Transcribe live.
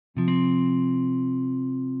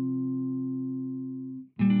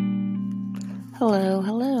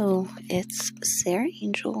Hello. It's Sarah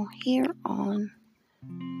Angel here on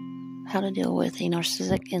how to deal with a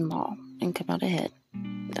narcissistic in-law and come out ahead.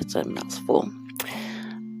 That's a mouthful.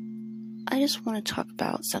 I just want to talk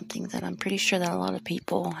about something that I'm pretty sure that a lot of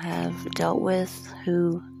people have dealt with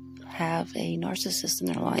who have a narcissist in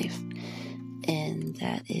their life, and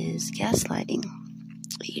that is gaslighting.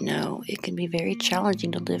 It can be very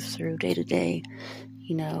challenging to live through day to day,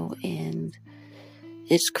 and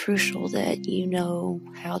it's crucial that you know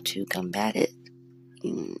how to combat it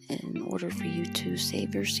in order for you to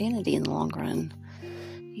save your sanity in the long run.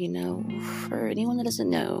 For anyone that doesn't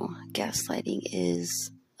know, gaslighting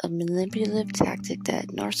is a manipulative tactic that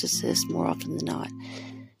narcissists, more often than not,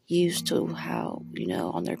 use to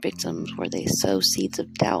on their victims, where they sow seeds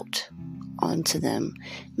of doubt onto them,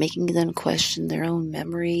 making them question their own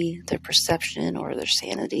memory, their perception, or their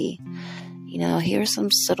sanity. Here are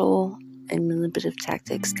some subtle and manipulative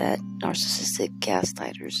tactics that narcissistic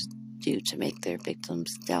gaslighters do to make their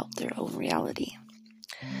victims doubt their own reality.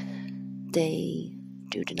 They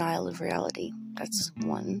do denial of reality. That's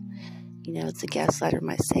one. The gaslighter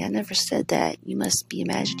might say, "I never said that. You must be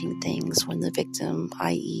imagining things," when the victim,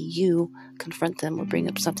 i.e. you, confront them or bring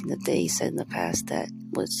up something that they said in the past that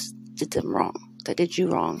did them wrong, that did you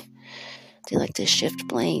wrong. They like to shift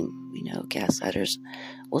blame. Gaslighters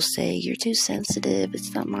will say, "You're too sensitive.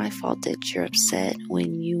 It's not my fault that you're upset,"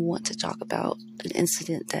 when you want to talk about an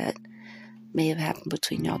incident that may have happened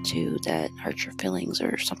between y'all two that hurt your feelings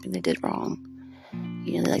or something they did wrong.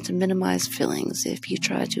 They like to minimize feelings. If you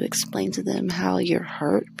try to explain to them how you're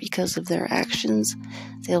hurt because of their actions,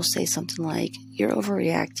 they'll say something like, "You're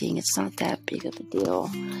overreacting. It's not that big of a deal."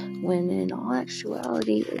 When in all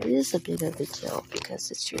actuality, it is a big of a deal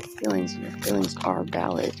because it's your feelings, and your feelings are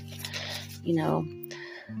valid.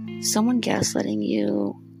 Someone gaslighting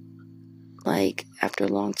you, after a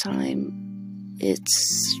long time,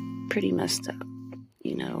 it's pretty messed up.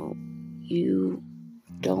 You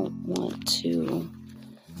don't want to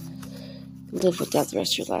live with that the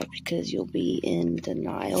rest of your life, because you'll be in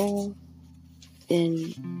denial and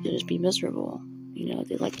you'll just be miserable.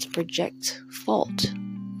 They like to project fault.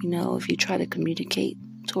 If you try to communicate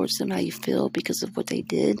towards them how you feel because of what they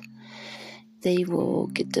did, they will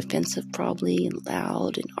get defensive probably and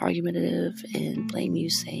loud and argumentative and blame you,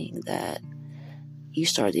 saying that you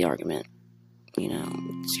started the argument.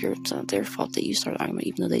 It's not their fault that you started the argument,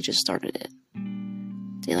 even though they just started it.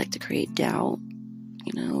 They like to create doubt.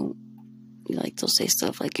 They'll say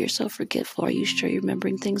stuff like, "You're so forgetful. Are you sure you're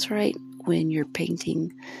remembering things right?" when you're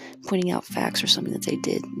pointing out facts or something that they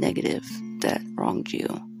did negative that wronged you.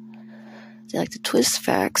 They like to twist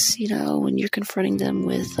facts, when you're confronting them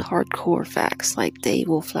with hardcore facts. They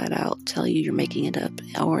will flat out tell you you're making it up,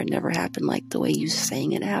 or it never happened like the way you're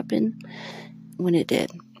saying it happened, when it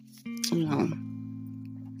did.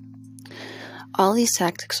 All these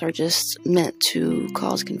tactics are just meant to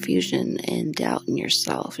cause confusion and doubt in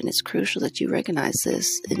yourself, and it's crucial that you recognize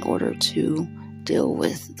this in order to deal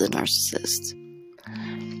with the narcissist.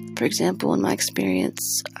 For example, in my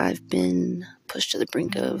experience, I've been pushed to the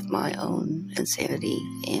brink of my own insanity,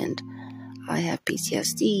 and I have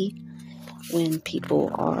PTSD when people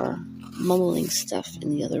are mumbling stuff in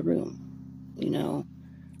the other room.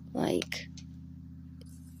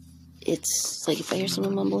 It's like if I hear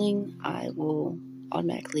someone mumbling, I will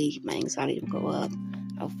automatically, my anxiety will go up.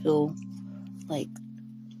 I'll feel like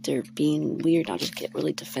they're being weird. I'll just get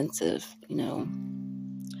really defensive,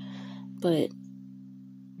 But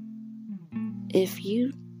if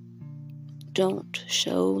you don't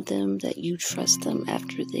show them that you trust them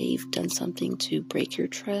after they've done something to break your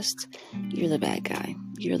trust, you're the bad guy.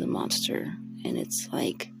 You're the monster. And it's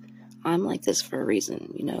like, I'm like this for a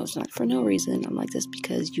reason. It's not for no reason. I'm like this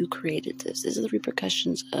because you created this. These are the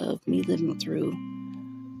repercussions of me living through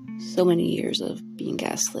so many years of being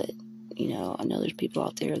gaslit. I know there's people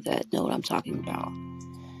out there that know what I'm talking about.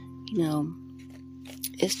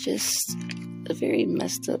 It's just a very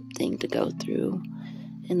messed up thing to go through.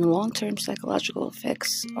 And the long-term psychological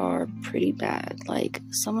effects are pretty bad.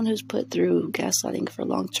 Someone who's put through gaslighting for a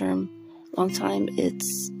long time,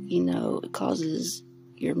 it's, it causes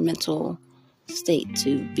your mental state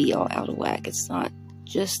to be all out of whack. It's not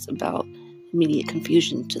just about immediate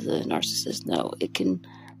confusion to the narcissist. No, it can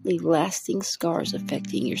leave lasting scars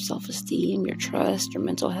affecting your self-esteem, your trust, your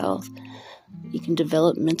mental health. You can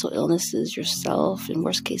develop mental illnesses yourself. In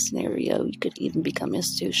worst case scenario, you could even become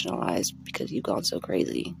institutionalized because you've gone so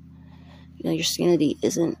crazy. Your sanity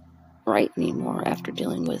isn't right anymore after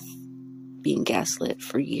dealing with being gaslit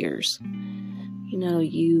for years.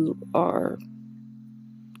 You are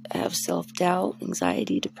have self-doubt,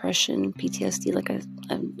 anxiety, depression, PTSD, like I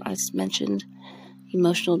mentioned,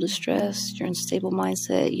 emotional distress, your unstable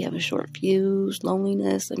mindset, you have a short fuse,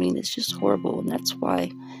 loneliness. I mean, it's just horrible. And that's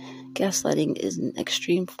why gaslighting is an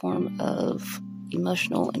extreme form of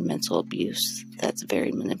emotional and mental abuse that's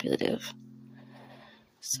very manipulative.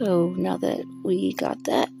 So now that we got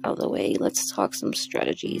that out of the way, let's talk some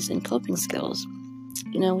strategies and coping skills.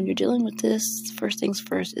 When you're dealing with this, first things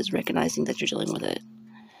first is recognizing that you're dealing with it,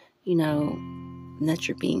 and that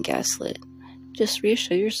you're being gaslit. Just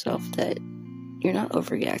reassure yourself that you're not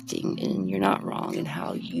overreacting and you're not wrong in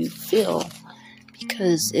how you feel,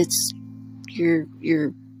 because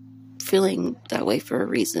you're feeling that way for a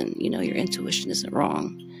reason. Your intuition isn't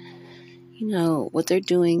wrong. What they're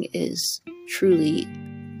doing is truly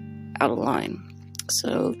out of line.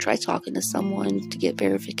 So try talking to someone to get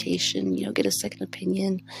verification, get a second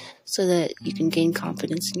opinion so that you can gain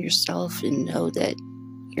confidence in yourself and know that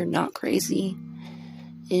you're not crazy.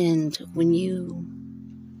 And when you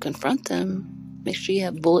confront them, make sure you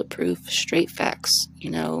have bulletproof, straight facts,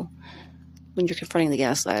 when you're confronting the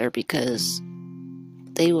gaslighter, because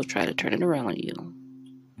they will try to turn it around on you.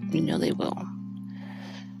 They will.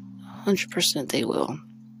 100% they will.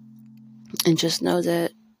 And just know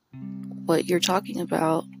that what you're talking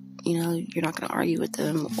about, you're not going to argue with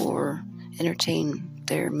them or entertain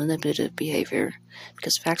their manipulative behavior,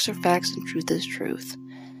 because facts are facts and truth is truth.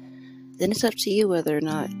 Then it's up to you whether or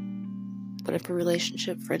not, whatever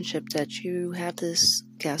relationship, friendship that you have this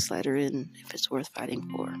gaslighter in, if it's worth fighting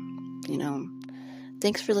for.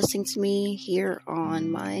 Thanks for listening to me here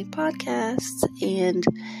on my podcast. And,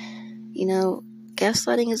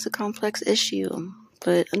 gaslighting is a complex issue,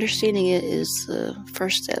 but understanding it is the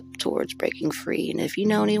first step towards breaking free. And if you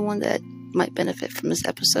know anyone that might benefit from this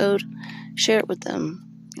episode, share it with them.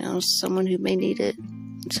 Someone who may need it.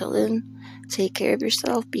 Until then, take care of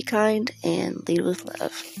yourself, be kind, and lead with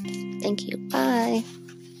love. Thank you. Bye.